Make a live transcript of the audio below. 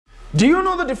Do you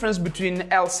know the difference between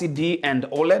LCD and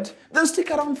OLED? Then stick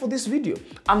around for this video.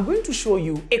 I'm going to show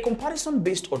you a comparison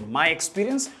based on my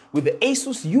experience with the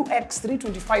ASUS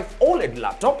UX325 OLED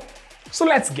laptop. So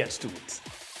let's get to it.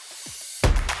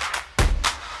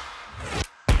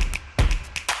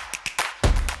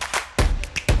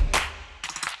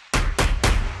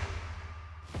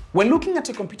 When looking at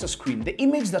a computer screen, the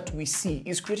image that we see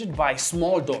is created by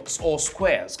small dots or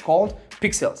squares called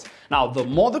pixels. Now, the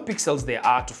more the pixels there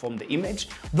are to form the image,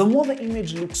 the more the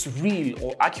image looks real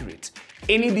or accurate.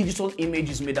 Any digital image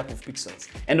is made up of pixels.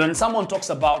 And when someone talks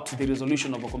about the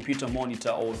resolution of a computer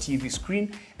monitor or TV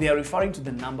screen, they are referring to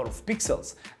the number of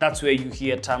pixels. That's where you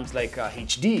hear terms like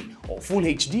HD or Full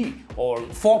HD or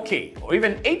 4K or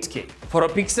even 8K. For a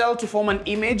pixel to form an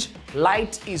image,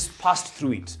 light is passed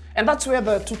through it. And that's where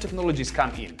the two technologies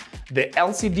come in, the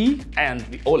LCD and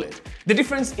the OLED. The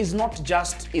difference is not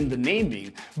just in the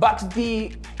naming, but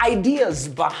the ideas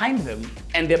behind them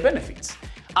and their benefits.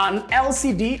 An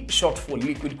LCD, short for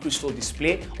liquid crystal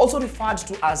display, also referred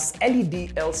to as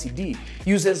LED LCD,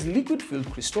 uses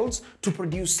liquid-filled crystals to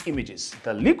produce images.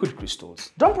 The liquid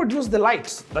crystals don't produce the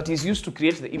light that is used to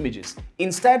create the images.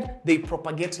 Instead, they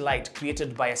propagate light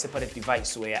created by a separate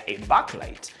device where a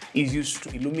backlight is used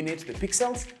to illuminate the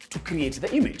pixels to create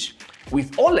the image.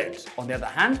 With OLED, on the other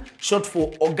hand, short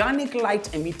for organic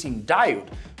light emitting diode,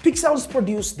 pixels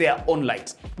produce their own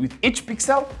light, with each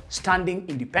pixel standing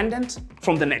independent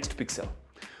from the next pixel.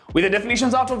 With the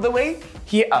definitions out of the way,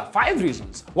 here are 5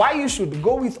 reasons why you should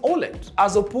go with OLED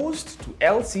as opposed to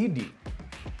LCD.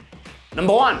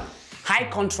 Number 1, high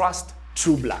contrast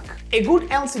true black. A good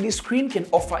LCD screen can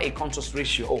offer a contrast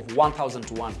ratio of 1000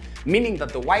 to 1, meaning that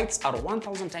the whites are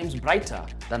 1000 times brighter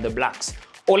than the blacks.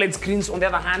 OLED screens, on the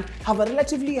other hand, have a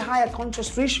relatively higher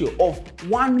contrast ratio of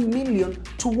 1,000,000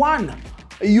 to 1.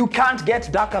 You can't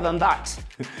get darker than that.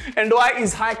 And why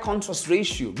is high contrast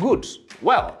ratio good?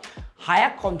 Well,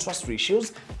 higher contrast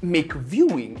ratios make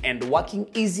viewing and working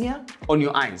easier on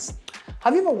your eyes.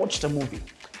 Have you ever watched a movie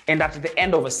and at the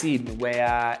end of a scene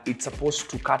where it's supposed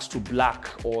to cut to black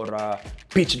or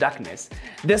pitch darkness,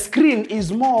 the screen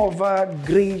is more of a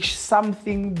grayish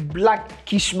something,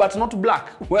 blackish but not black?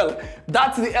 Well,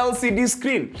 that's the LCD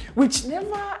screen, which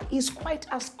never is quite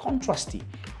as contrasty.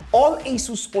 All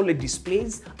ASUS OLED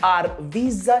displays are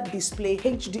VISA Display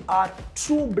HDR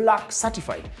True Black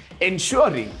certified,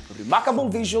 ensuring remarkable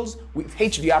visuals with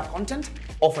HDR content,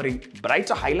 offering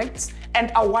brighter highlights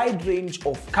and a wide range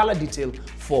of color detail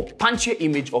for punchier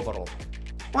image overall.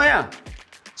 Oh yeah,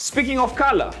 speaking of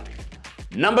color,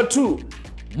 number 2,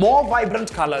 more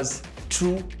vibrant colors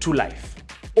true to life.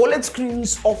 OLED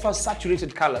screens offer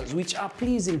saturated colors which are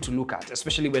pleasing to look at,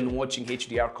 especially when watching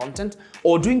HDR content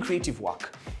or doing creative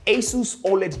work. ASUS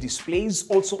OLED displays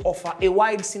also offer a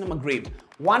wide cinema-grade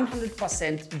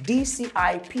 100%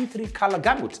 DCI P3 color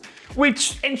gamut,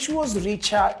 which ensures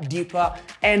richer, deeper,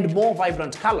 and more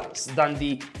vibrant colors than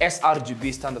the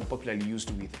sRGB standard popularly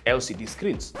used with LCD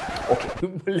screens. Okay,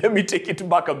 let me take it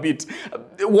back a bit.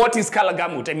 What is color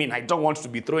gamut? I mean, I don't want to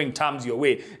be throwing terms your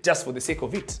way just for the sake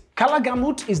of it. Color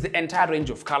gamut is the entire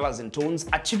range of colors and tones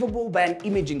achievable by an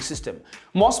imaging system.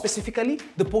 More specifically,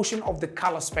 the portion of the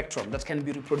color spectrum that can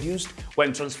be reproduced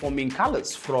when transforming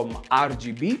colors from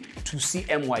RGB to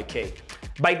CMYK.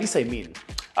 By this I mean,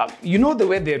 you know the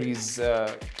way there is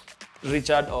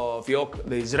Richard of York,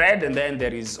 there is red and then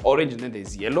there is orange and then there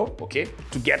is yellow, okay?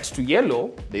 To get to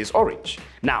yellow, there is orange.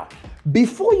 Now,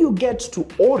 before you get to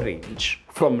orange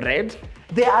from red,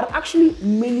 there are actually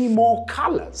many more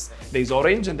colors. There is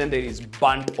orange and then there is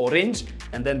burnt orange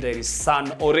and then there is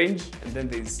sun orange and then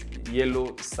there is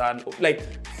yellow sun, like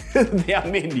there are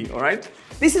many, all right?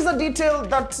 This is a detail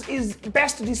that is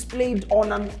best displayed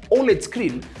on an OLED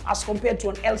screen as compared to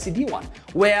an LCD one,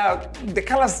 where the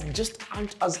colors just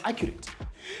aren't as accurate.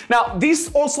 Now,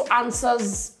 this also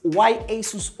answers why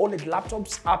ASUS OLED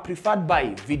laptops are preferred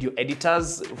by video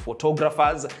editors,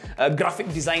 photographers,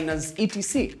 graphic designers,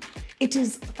 etc. It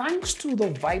is thanks to the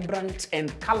vibrant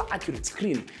and color-accurate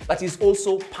screen that is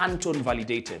also Pantone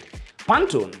validated.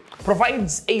 Pantone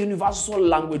provides a universal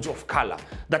language of color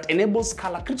that enables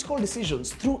color-critical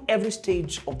decisions through every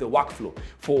stage of the workflow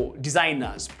for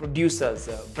designers, producers,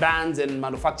 brands, and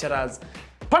manufacturers.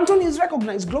 Pantone is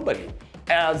recognized globally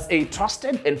as a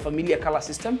trusted and familiar color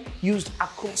system used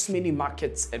across many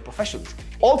markets and professions.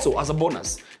 Also, as a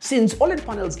bonus, since OLED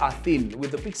panels are thin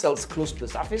with the pixels close to the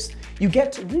surface, you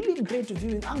get really great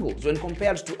viewing angles when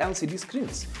compared to LCD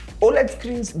screens. OLED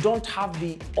screens don't have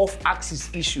the off-axis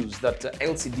issues that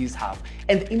LCDs have,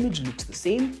 and the image looks the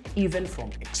same even from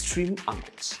extreme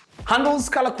angles. Handles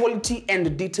color quality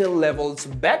and detail levels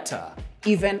better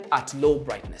even at low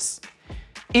brightness.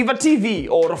 If a TV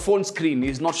or a phone screen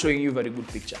is not showing you a very good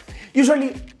picture,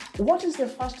 usually, what is the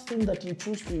first thing that you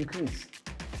choose to increase?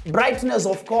 Brightness,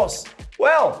 of course.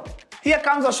 Well, here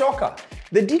comes a shocker.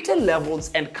 The detail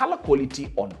levels and color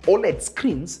quality on OLED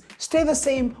screens stay the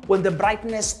same when the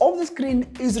brightness of the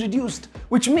screen is reduced,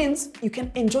 which means you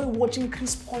can enjoy watching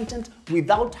crisp content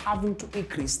without having to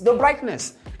increase the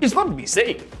brightness. It's not me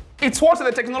saying, it's what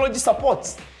the technology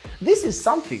supports. This is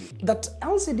something that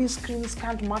LCD screens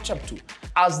can't match up to,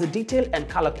 as the detail and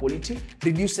color quality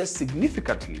reduces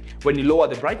significantly when you lower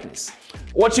the brightness.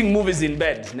 Watching movies in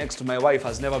bed next to my wife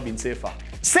has never been safer.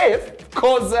 Safe?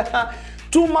 Because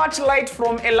too much light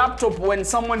from a laptop when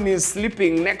someone is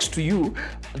sleeping next to you,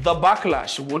 the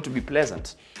backlash won't be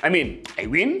pleasant. I mean, I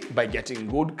win by getting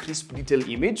good, crisp, detailed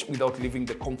image without leaving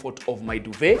the comfort of my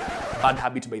duvet. Bad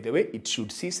habit, by the way, it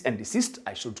should cease and desist.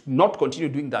 I should not continue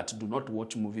doing that. Do not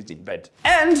watch movies in bed.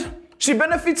 And she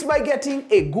benefits by getting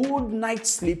a good night's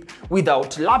sleep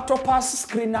without laptoppers,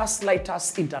 screeners,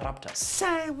 lighters, interrupters.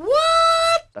 Say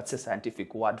what? That's a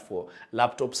scientific word for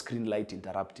laptop screen light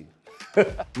interrupting.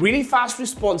 Really fast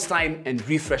response time and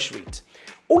refresh rate.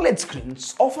 OLED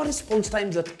screens offer response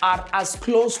times that are as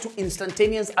close to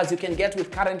instantaneous as you can get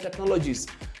with current technologies,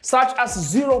 such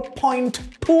as 0.2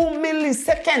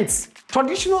 milliseconds.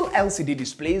 Traditional LCD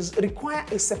displays require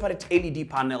a separate LED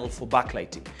panel for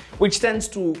backlighting, which tends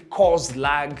to cause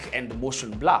lag and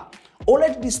motion blur.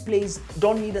 OLED displays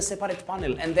don't need a separate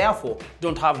panel and therefore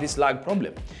don't have this lag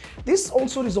problem. This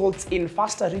also results in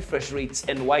faster refresh rates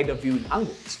and wider viewing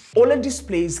angles. OLED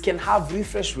displays can have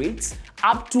refresh rates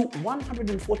up to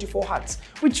 144 Hz,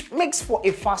 which makes for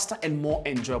a faster and more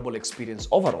enjoyable experience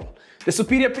overall. The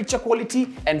superior picture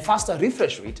quality and faster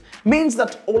refresh rate means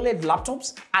that OLED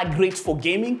laptops are great for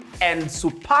gaming and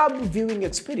superb viewing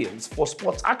experience for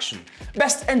sports action,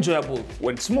 best enjoyable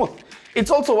when smooth.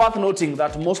 It's also worth noting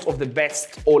that most of the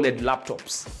best OLED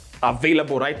laptops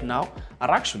available right now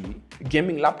are actually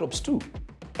gaming laptops too.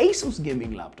 ASUS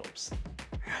gaming laptops.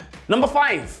 Number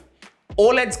 5,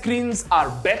 OLED screens are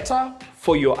better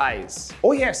for your eyes.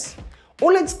 Oh yes,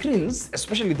 OLED screens,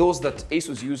 especially those that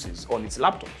ASUS uses on its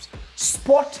laptops,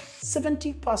 spot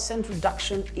 70%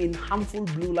 reduction in harmful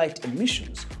blue light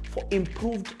emissions for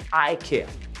improved eye care.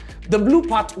 The blue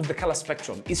part of the color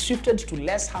spectrum is shifted to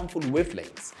less harmful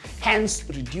wavelengths, hence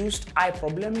reduced eye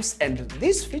problems, and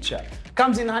this feature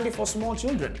comes in handy for small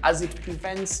children as it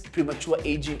prevents premature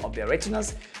aging of their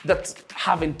retinas that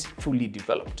haven't fully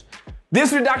developed.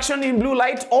 This reduction in blue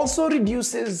light also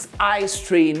reduces eye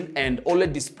strain, and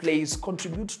OLED displays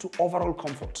contribute to overall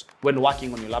comfort when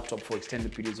working on your laptop for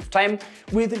extended periods of time,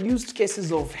 with reduced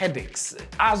cases of headaches,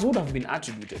 as would have been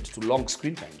attributed to long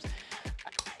screen times.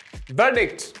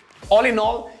 Verdict. All in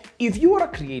all, if you are a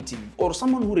creative or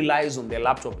someone who relies on their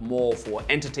laptop more for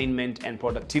entertainment and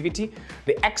productivity,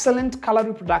 the excellent color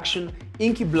reproduction,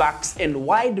 inky blacks, and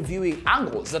wide viewing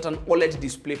angles that an OLED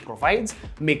display provides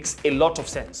makes a lot of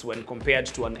sense when compared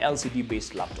to an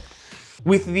LCD-based laptop.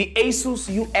 With the ASUS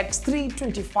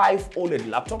UX325 OLED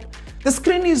laptop, the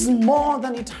screen is more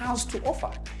than it has to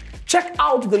offer. Check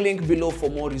out the link below for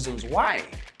more reasons why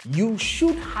you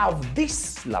should have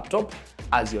this laptop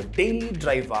as your daily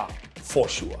driver for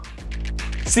sure.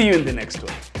 See you in the next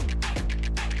one.